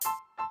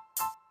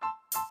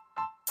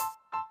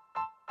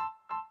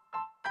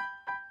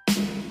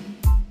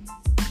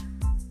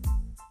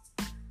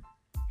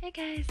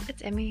guys,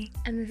 it's Emmy,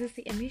 and this is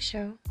the Emmy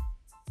Show.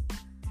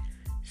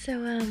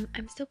 So,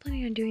 I'm still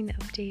planning on doing the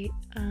update.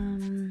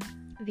 I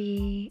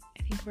think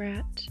we're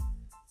at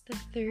the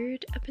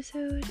third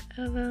episode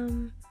of,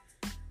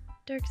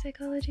 Dark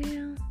Psychology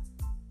now.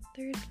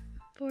 Third,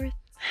 fourth.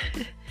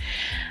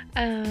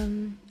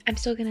 I'm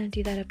still gonna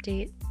do that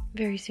update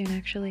very soon,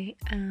 actually.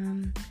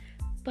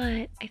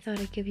 But I thought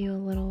I'd give you a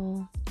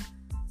little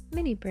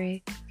mini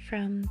break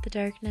from the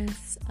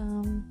darkness,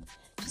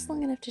 just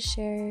long enough to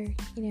share,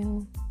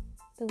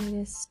 the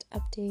latest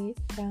update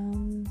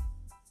from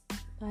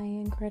my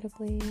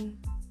incredibly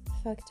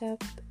fucked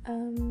up,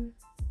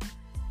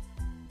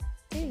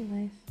 dating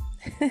life.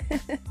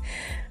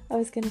 I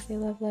was gonna say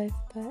love life,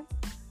 but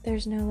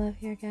there's no love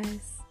here,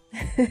 guys.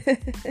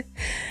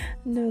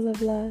 No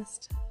love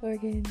lost or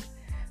gained.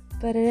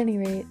 But at any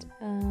rate,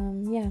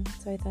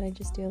 so I thought I'd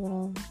just do a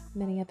little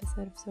mini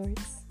episode of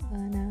sorts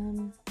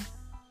on,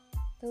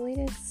 the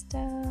latest,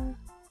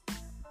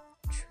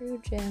 true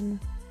gem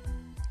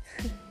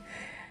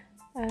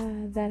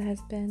that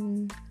has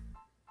been,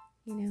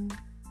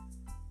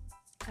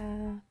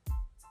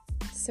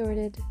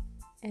 sorted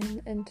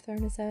and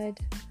thrown aside.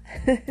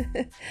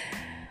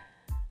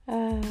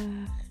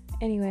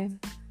 Anyway,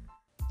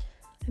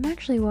 I'm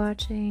actually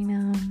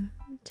watching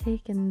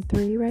Taken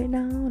 3 right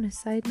now on a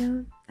side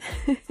note.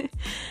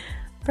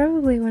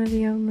 Probably one of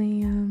the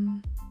only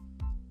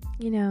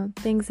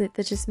things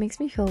that just makes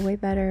me feel way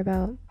better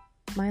about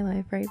my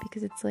life, right?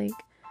 Because it's like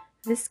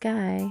this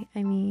guy,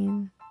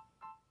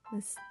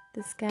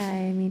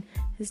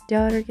 his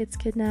daughter gets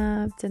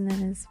kidnapped and then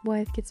his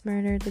wife gets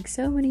murdered. Like,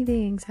 so many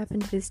things happen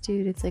to this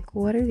dude. It's like,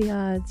 what are the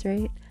odds,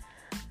 right?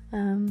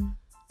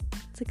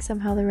 It's like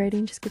somehow the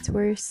writing just gets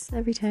worse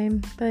every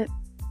time, but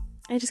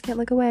I just can't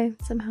look away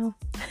somehow.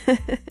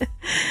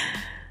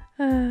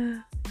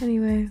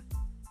 Anyway.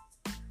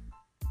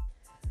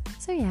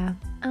 So yeah,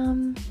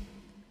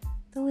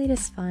 the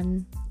latest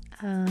fun,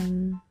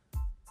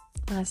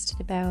 lasted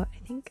about, I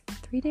think,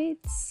 3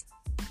 dates?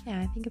 Yeah,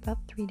 I think about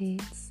 3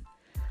 dates.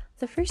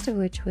 The first of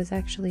which was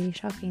actually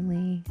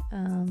shockingly,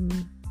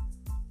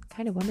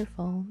 kind of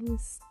wonderful. It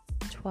was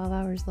 12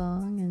 hours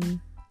long, and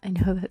I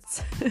know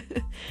that's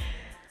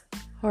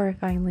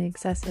horrifyingly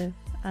excessive.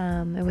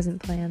 It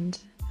wasn't planned.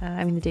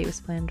 The date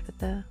was planned, but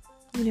the,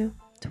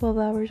 12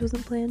 hours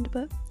wasn't planned,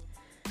 but,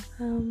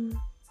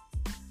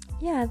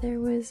 there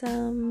was,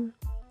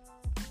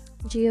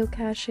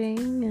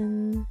 geocaching,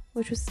 and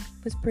which was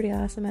pretty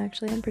awesome,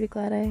 actually. I'm pretty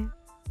glad I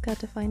got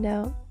to find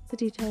out the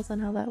details on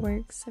how that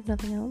works, if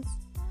nothing else.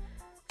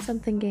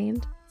 Something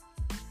gained.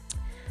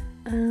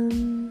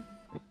 And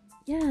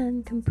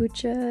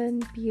kombucha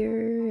and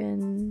beer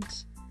and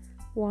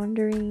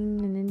wandering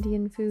and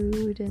Indian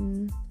food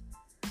and,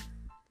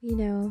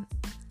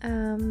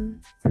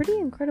 pretty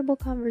incredible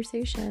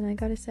conversation, I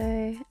gotta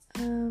say.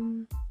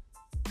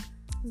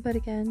 But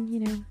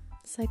again,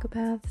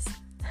 psychopaths.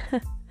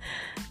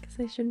 Because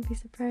I shouldn't be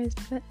surprised,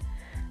 but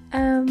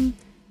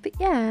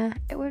yeah,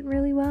 it went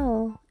really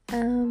well.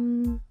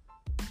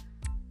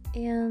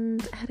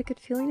 And I had a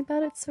good feeling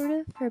about it, sort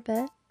of, for a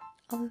bit.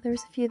 Although there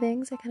was a few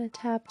things I kind of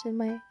tapped in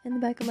the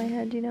back of my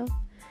head,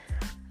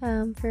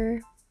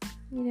 for,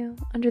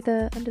 under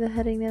the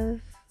heading of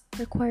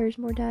requires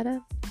more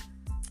data.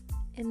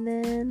 And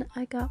then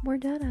I got more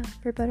data,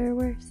 for better or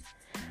worse,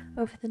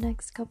 over the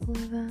next couple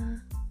of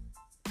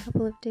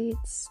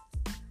dates.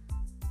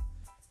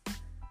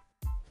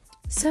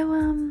 So,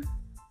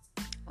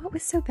 what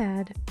was so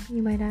bad,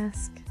 you might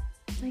ask?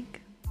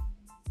 Like,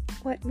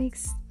 what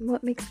makes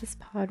this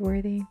pod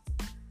worthy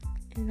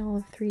in all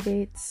of 3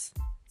 dates?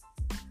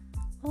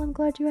 Well, I'm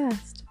glad you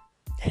asked.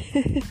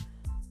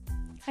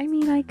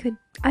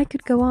 I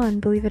could go on,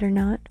 believe it or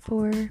not,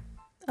 for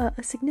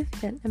a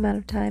significant amount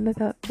of time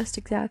about just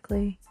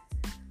exactly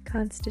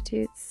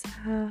constitutes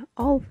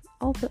all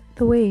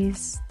the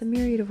ways, the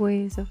myriad of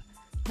ways of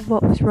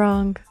what was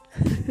wrong.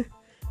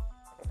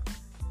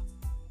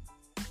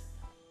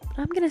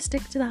 I'm gonna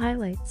stick to the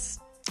highlights,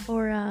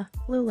 or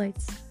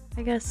lowlights,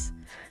 I guess,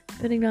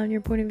 depending on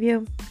your point of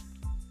view.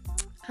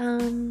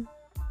 So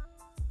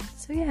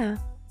yeah,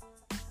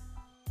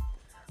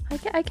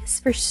 I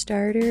guess for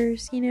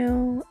starters,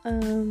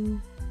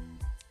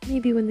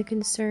 maybe when the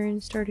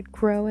concern started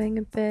growing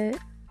a bit,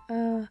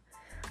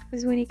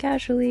 was when he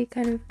casually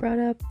kind of brought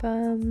up,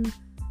 the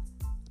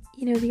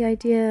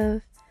idea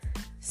of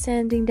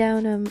sanding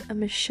down a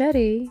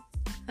machete,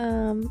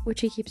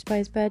 which he keeps by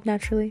his bed,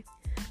 naturally.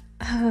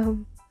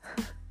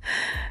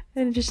 In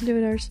addition to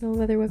an arsenal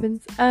of other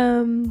weapons,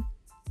 sanding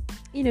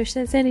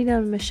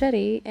down a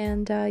machete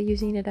and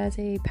using it as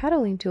a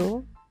paddling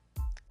tool,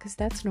 because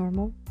that's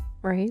normal,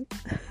 right?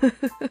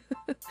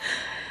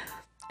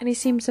 And he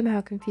seemed somehow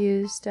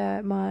confused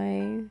at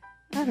my,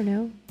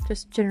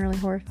 just generally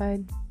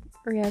horrified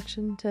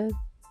reaction to,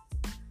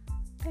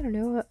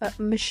 a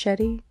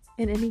machete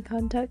in any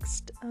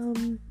context,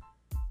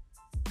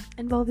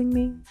 involving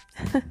me.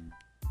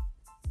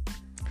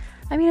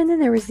 And then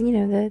there was,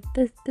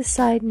 the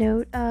side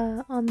note,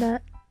 on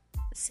that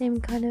same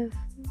kind of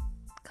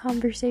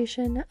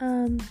conversation,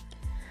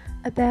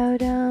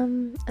 about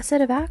a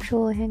set of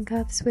actual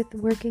handcuffs with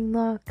working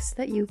locks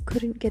that you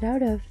couldn't get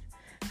out of,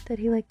 that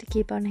he liked to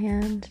keep on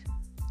hand,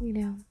 you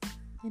know,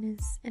 in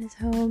his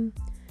home.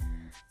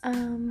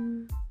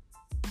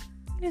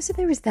 So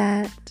there was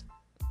that.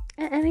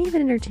 And I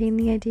even entertained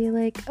the idea,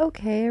 like,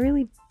 okay, I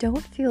really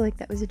don't feel like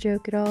that was a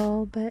joke at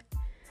all, but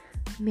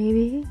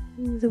maybe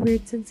it was a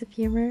weird sense of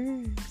humor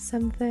or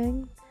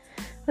something.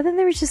 But then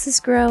there was just this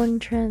growing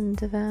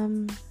trend of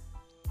him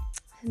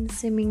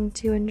seeming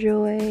to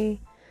enjoy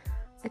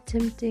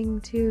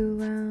attempting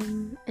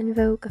to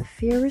invoke a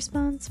fear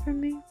response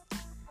from me,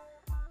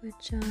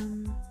 which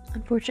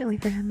unfortunately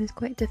for him is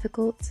quite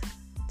difficult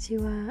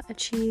to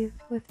achieve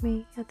with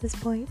me at this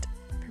point,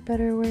 for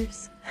better or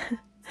worse.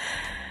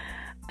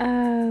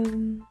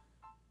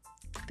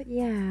 But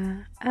yeah,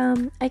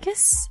 I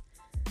guess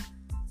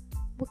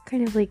what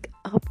kind of like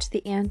upped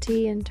the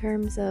ante in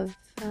terms of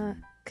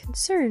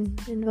concern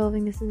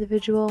involving this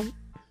individual.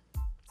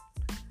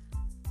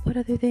 What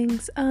other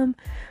things?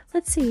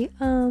 Let's see.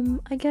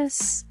 I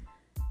guess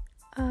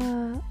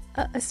a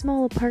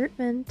small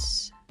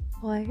apartment.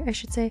 Well, I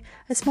should say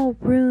a small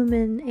room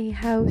in a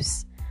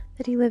house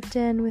that he lived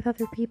in with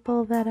other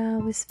people that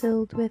was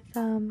filled with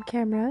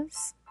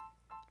cameras.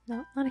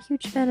 Not a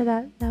huge fan of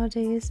that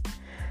nowadays.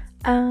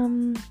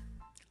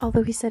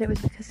 Although he said it was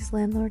because his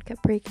landlord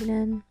kept breaking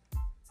in.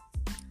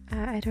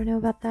 I don't know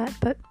about that,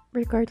 but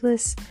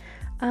regardless,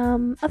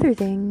 other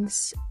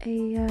things.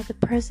 The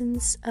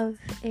presence of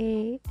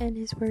in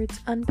his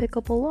words,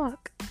 unpickable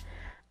lock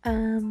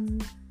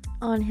on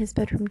his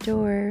bedroom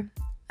door.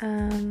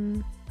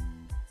 And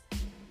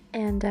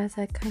as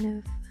a kind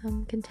of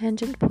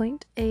contingent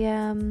point, a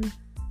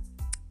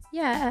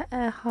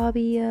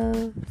hobby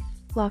of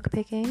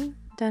lockpicking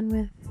done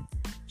with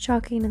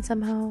shocking and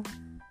somehow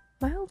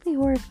mildly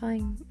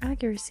horrifying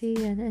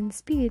accuracy and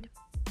speed.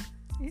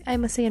 I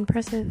must say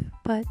impressive,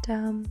 but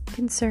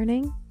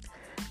concerning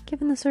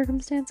given the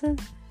circumstances.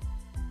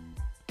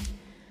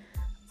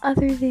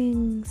 Other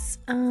things,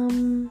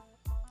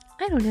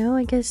 I don't know,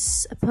 I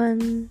guess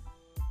upon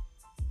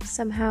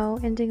somehow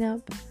ending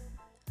up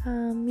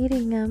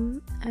meeting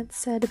him at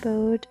said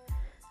abode,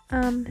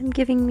 and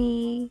giving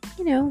me,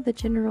 the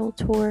general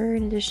tour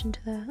in addition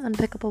to the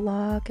unpickable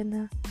lock and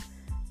the,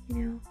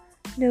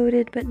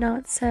 noted but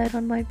not said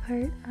on my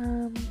part,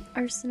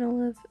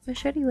 arsenal of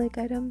machete-like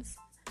items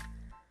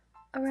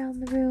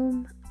around the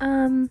room.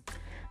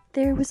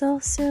 There was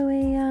also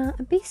a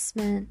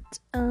basement,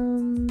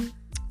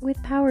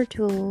 with power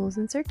tools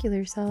and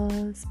circular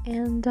saws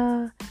and,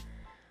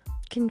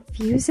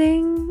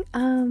 confusing,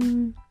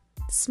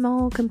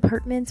 small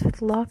compartments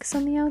with locks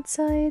on the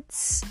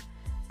outsides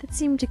that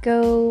seemed to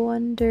go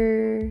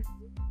under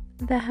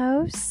the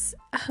house,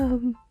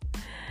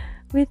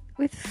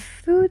 with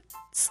food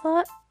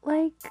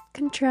slot-like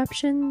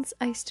contraptions.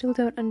 I still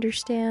don't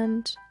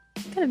understand.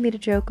 Kind of made a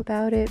joke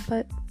about it,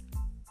 but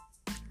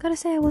gotta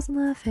say I wasn't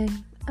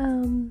laughing.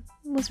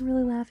 Wasn't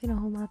really laughing a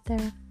whole lot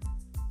there.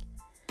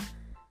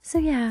 So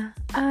yeah,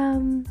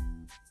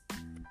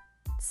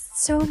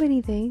 so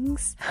many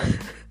things.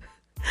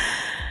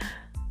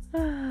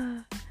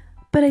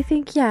 But I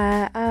think,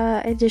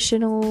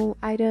 additional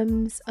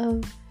items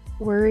of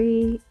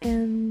worry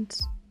and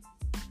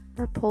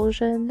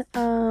repulsion.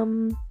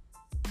 There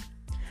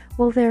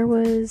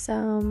was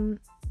the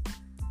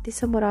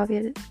somewhat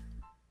obvious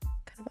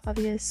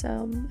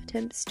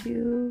attempts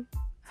to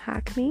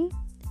hack me.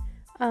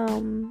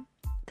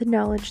 The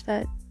knowledge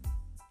that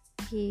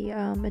he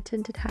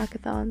attended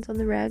hackathons on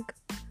the reg,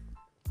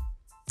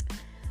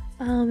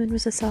 and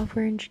was a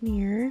software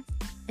engineer,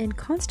 and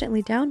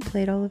constantly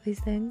downplayed all of these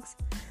things,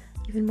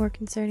 even more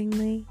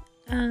concerningly.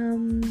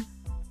 And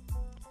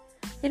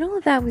all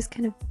of that was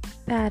kind of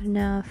bad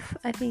enough.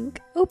 I think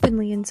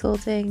openly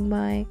insulting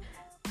my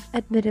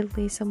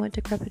admittedly somewhat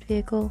decrepit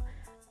vehicle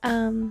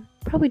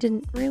probably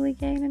didn't really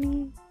gain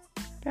any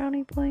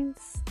brownie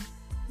points,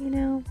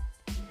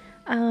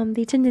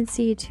 The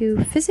tendency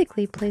to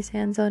physically place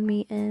hands on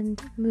me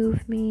and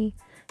move me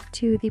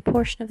to the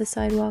portion of the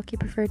sidewalk he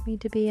preferred me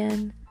to be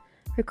in,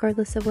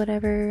 regardless of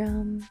whatever,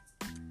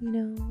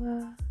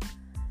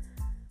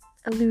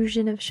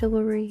 illusion of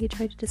chivalry he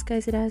tried to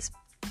disguise it as,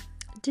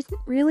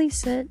 didn't really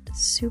sit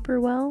super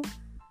well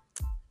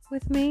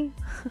with me.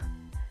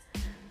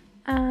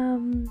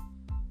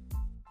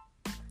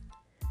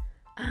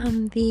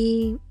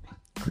 The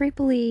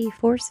creepily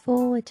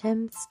forceful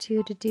attempts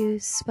to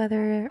deduce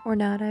whether or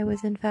not I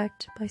was in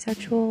fact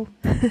bisexual,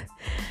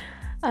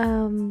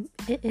 in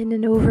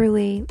an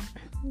overly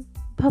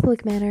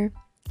public manner.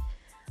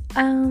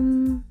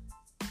 None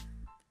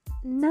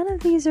of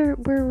these were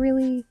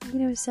really,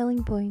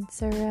 selling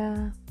points,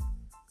 or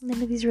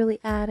none of these really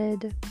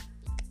added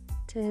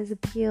to his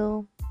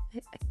appeal,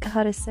 I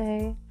gotta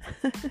say.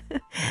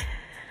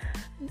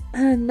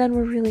 None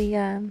were really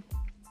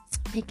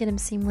making him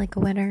seem like a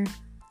winner.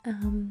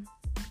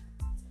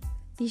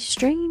 These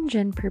strange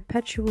and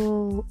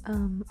perpetual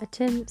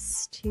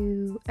attempts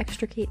to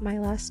extricate my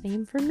last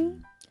name from me,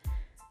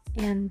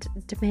 and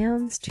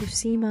demands to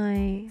see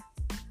my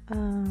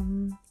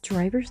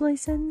driver's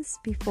license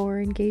before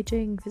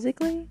engaging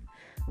physically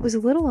was a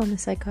little on the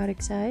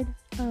psychotic side,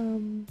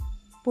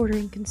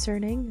 bordering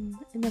concerning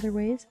in other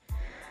ways.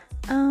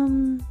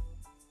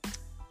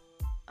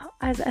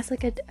 As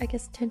like a, I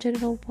guess,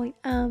 tangential point,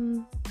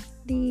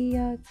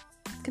 the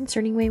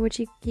concerning way in which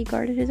he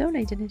guarded his own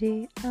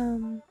identity,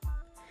 and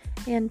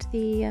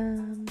the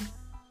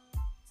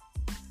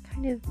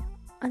kind of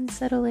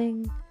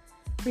unsettling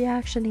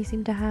reaction he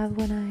seemed to have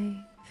when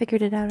I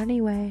figured it out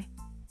anyway.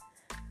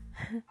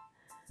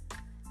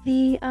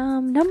 The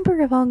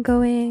number of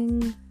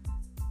ongoing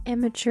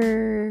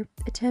amateur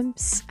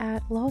attempts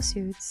at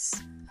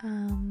lawsuits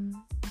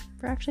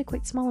for actually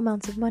quite small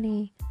amounts of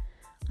money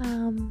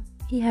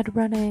he had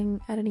running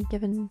at any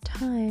given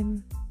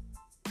time.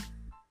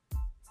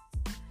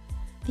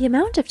 The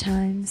amount of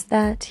times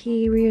that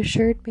he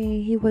reassured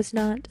me he was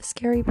not a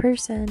scary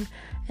person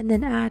and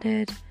then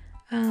added,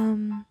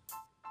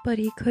 but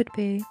he could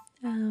be,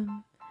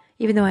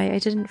 even though I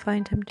didn't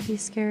find him to be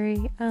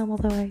scary,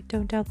 although I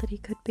don't doubt that he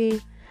could be,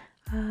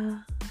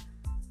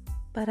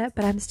 but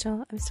I'm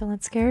still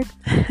not scared.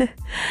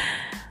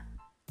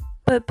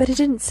 but it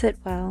didn't sit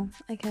well,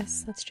 I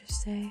guess, let's just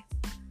say.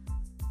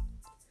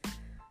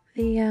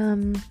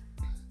 The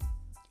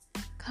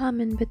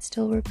common but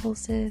still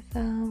repulsive,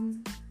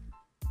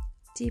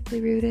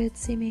 deeply rooted,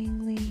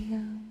 seemingly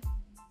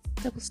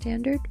double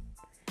standard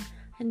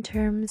in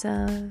terms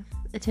of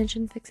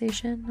attention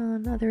fixation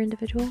on other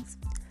individuals,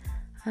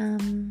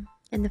 in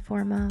the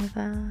form of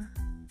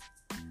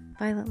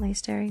violently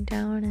staring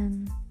down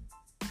and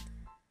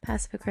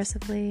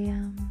passive-aggressively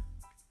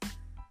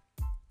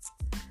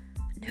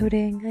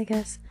noting, I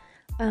guess,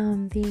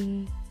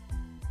 the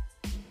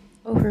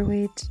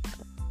overweight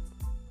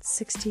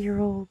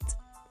 60-year-old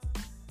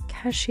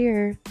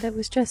cashier that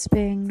was just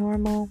being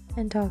normal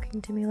and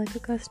talking to me like a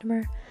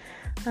customer,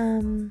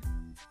 and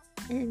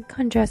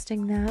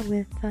contrasting that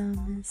with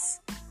his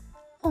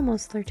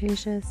almost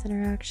flirtatious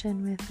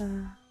interaction with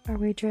our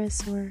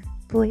waitress, or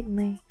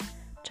blatantly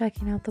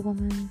checking out the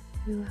woman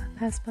who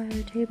passed by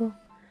our table.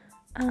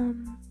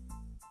 So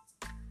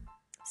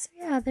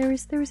yeah, there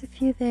was a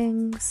few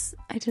things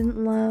I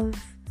didn't love.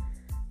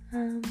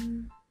 I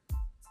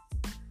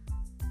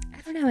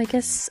don't know, I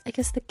guess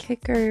the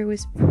kicker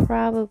was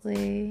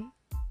probably,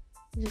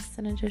 just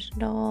in addition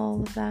to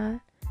all of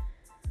that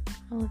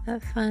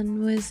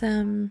fun, was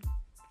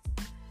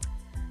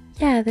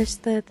there's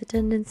the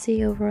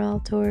tendency overall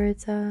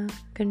towards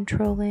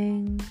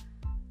controlling,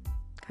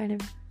 kind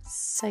of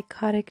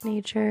psychotic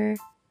nature,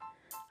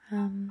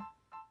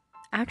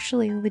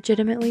 actually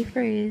legitimately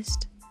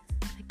phrased,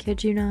 I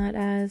kid you not,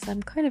 as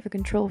I'm kind of a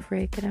control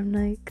freak. And I'm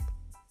like,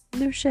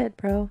 no shit,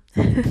 bro.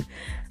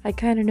 I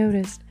kind of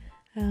noticed.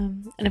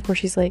 And of course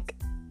she's like,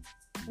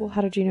 well,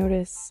 how did you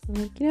notice? I'm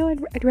like,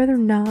 I'd rather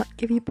not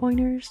give you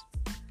pointers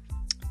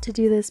to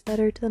do this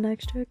better to the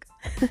next chick.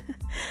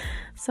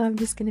 So I'm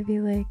just gonna be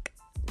like,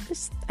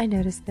 I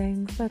notice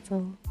things, that's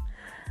all.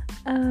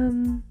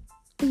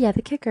 But yeah,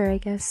 the kicker, I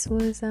guess,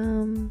 was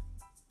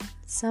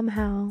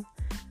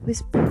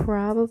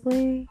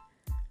probably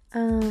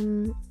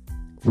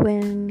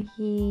when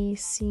he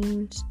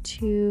seemed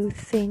to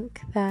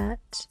think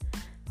that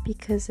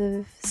because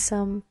of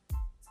some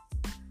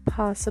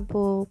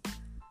possible,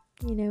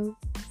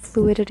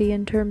 fluidity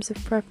in terms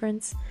of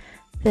preference,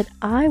 that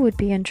I would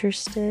be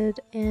interested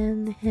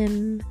in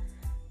him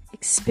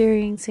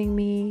experiencing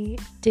me,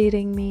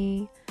 dating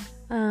me,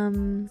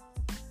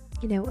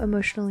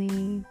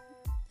 emotionally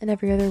in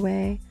every other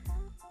way,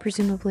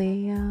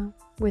 presumably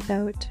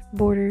without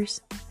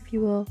borders, if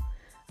you will,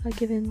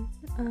 given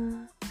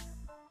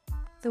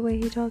the way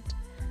he talked.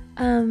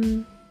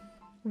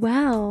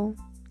 While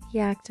he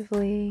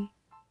actively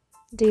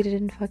dated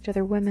and fucked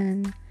other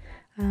women,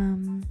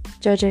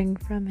 judging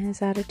from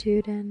his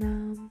attitude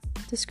and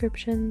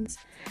descriptions.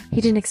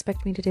 He didn't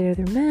expect me to date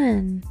other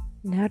men,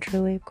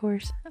 naturally, of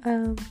course,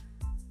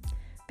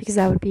 because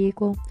that would be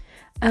equal.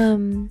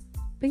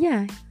 But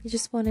yeah, he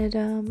just wanted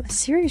a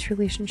serious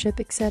relationship,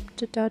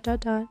 except ...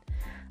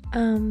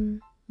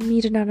 me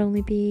to not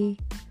only be,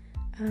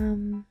 for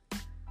him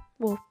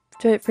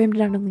to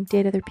not only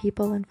date other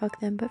people and fuck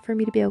them, but for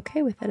me to be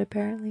okay with it,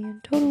 apparently,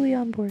 and totally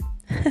on board.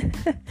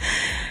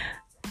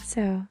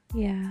 So,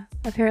 yeah,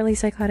 apparently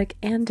psychotic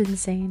and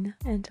insane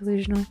and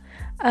delusional.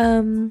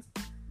 And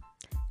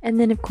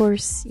then, of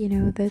course,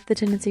 the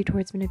tendency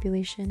towards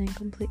manipulation and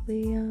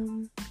completely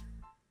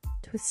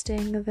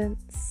twisting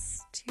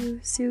events to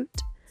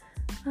suit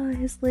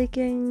his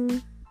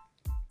liking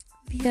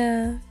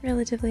via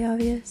relatively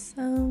obvious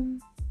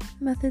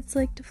methods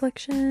like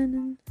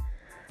deflection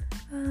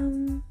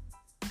and,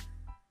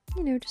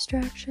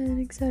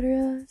 distraction,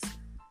 etc. It's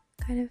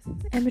kind of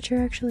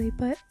amateur, actually,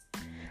 but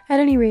at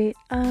any rate,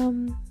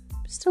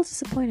 still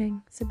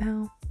disappointing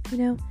somehow,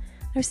 I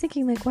was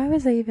thinking, like, why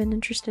was I even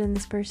interested in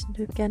this person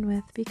to begin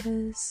with?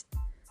 Because,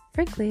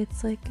 frankly,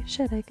 it's like,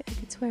 shit, I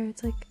could swear,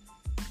 it's like,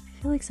 I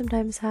feel like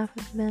sometimes half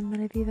of the men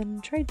that I've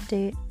even tried to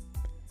date,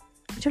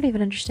 I don't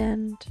even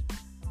understand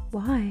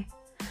why.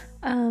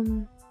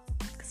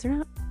 Because they're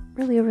not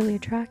really overly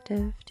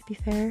attractive to be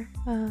fair,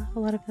 a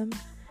lot of them.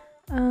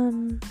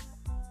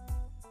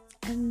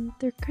 And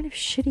they're kind of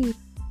shitty,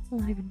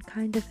 well, not even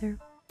kind of,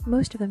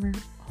 most of them are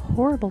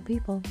horrible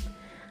people,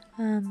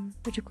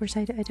 which of course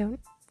I don't,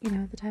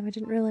 at the time I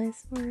didn't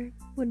realize, or I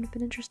wouldn't have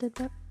been interested,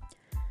 but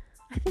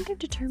I think I've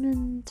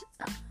determined,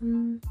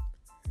 it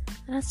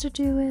has to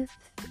do with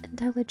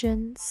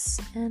intelligence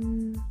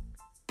and,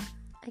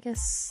 I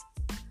guess,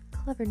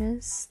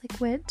 cleverness, like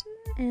wit,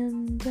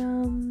 and,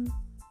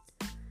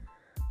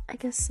 I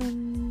guess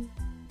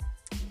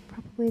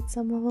probably at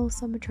some level,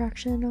 some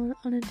attraction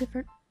on a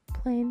different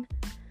plane,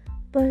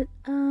 but,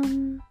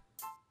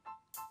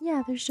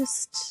 yeah, it was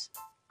just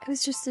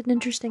an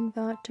interesting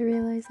thought to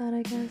realize that,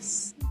 I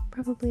guess,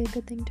 probably a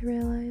good thing to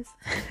realize,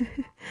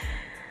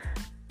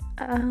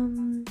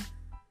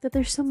 that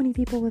there's so many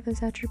people with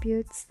those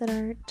attributes that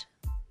aren't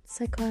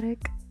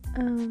psychotic,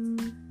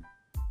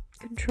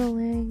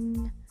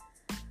 controlling,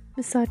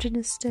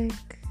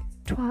 misogynistic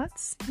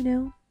twats, I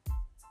mean,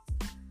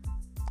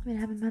 I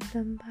haven't met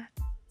them, but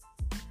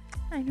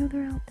I know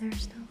they're out there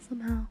still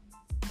somehow.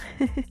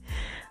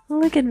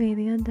 Look at me,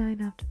 the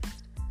undying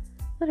optimist.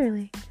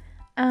 Literally.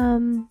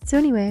 So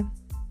anyway,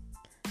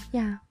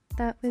 yeah,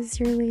 that was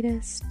your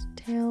latest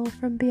tale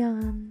from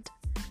beyond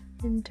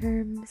in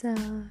terms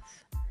of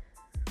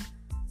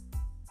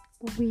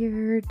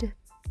weird,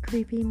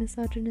 creepy,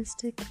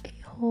 misogynistic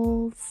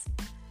a-holes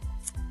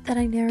that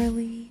I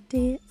narrowly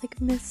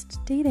missed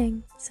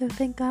dating. So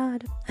thank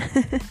God.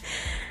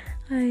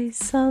 I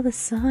saw the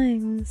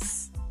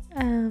signs.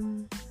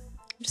 I'm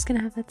just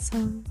gonna have that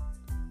song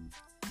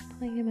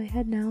playing in my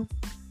head now.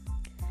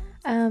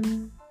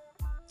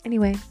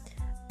 Anyway,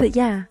 but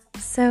yeah,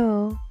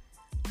 so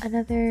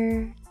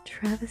another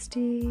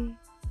travesty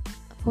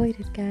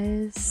avoided,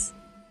 guys.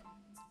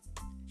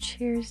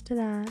 Cheers to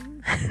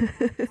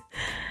that.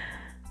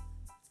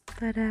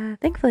 But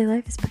thankfully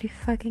life is pretty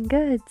fucking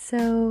good,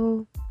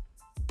 so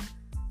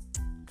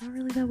not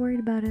really that worried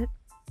about it.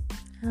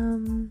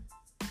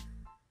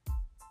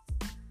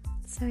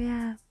 So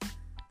yeah,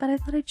 but I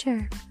thought I'd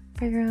share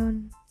for your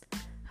own,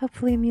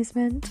 hopefully,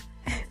 amusement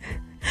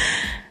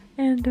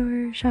and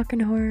or shock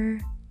and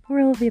horror,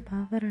 or all of the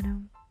above, I don't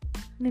know.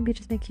 Maybe it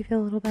just makes you feel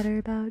a little better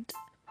about,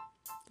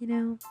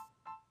 your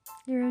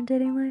own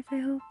dating life, I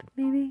hope,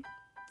 maybe.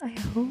 I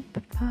hope,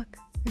 fuck,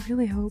 I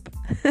really hope.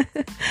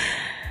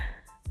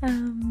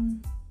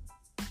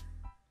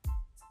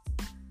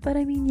 But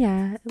I mean,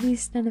 yeah, at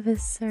least none of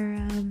us are,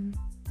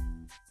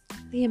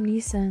 Liam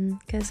Neeson,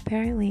 because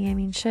apparently, I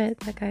mean, shit,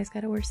 that guy's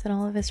got it worse than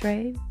all of us,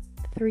 right?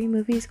 3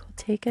 movies called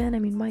Taken, I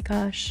mean, my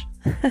gosh.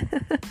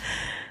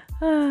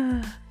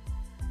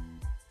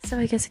 So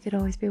I guess it could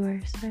always be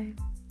worse, right?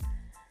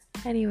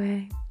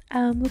 Anyway,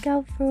 look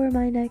out for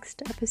my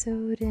next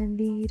episode in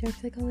the Dark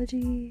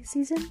Psychology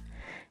season.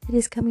 It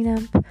is coming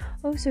up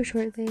oh so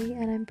shortly,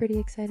 and I'm pretty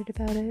excited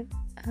about it.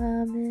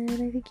 And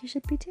I think you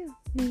should be too,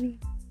 maybe.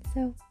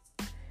 So,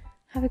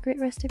 have a great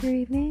rest of your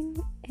evening,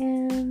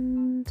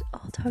 and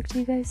I'll talk to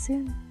you guys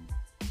soon.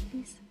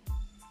 Peace.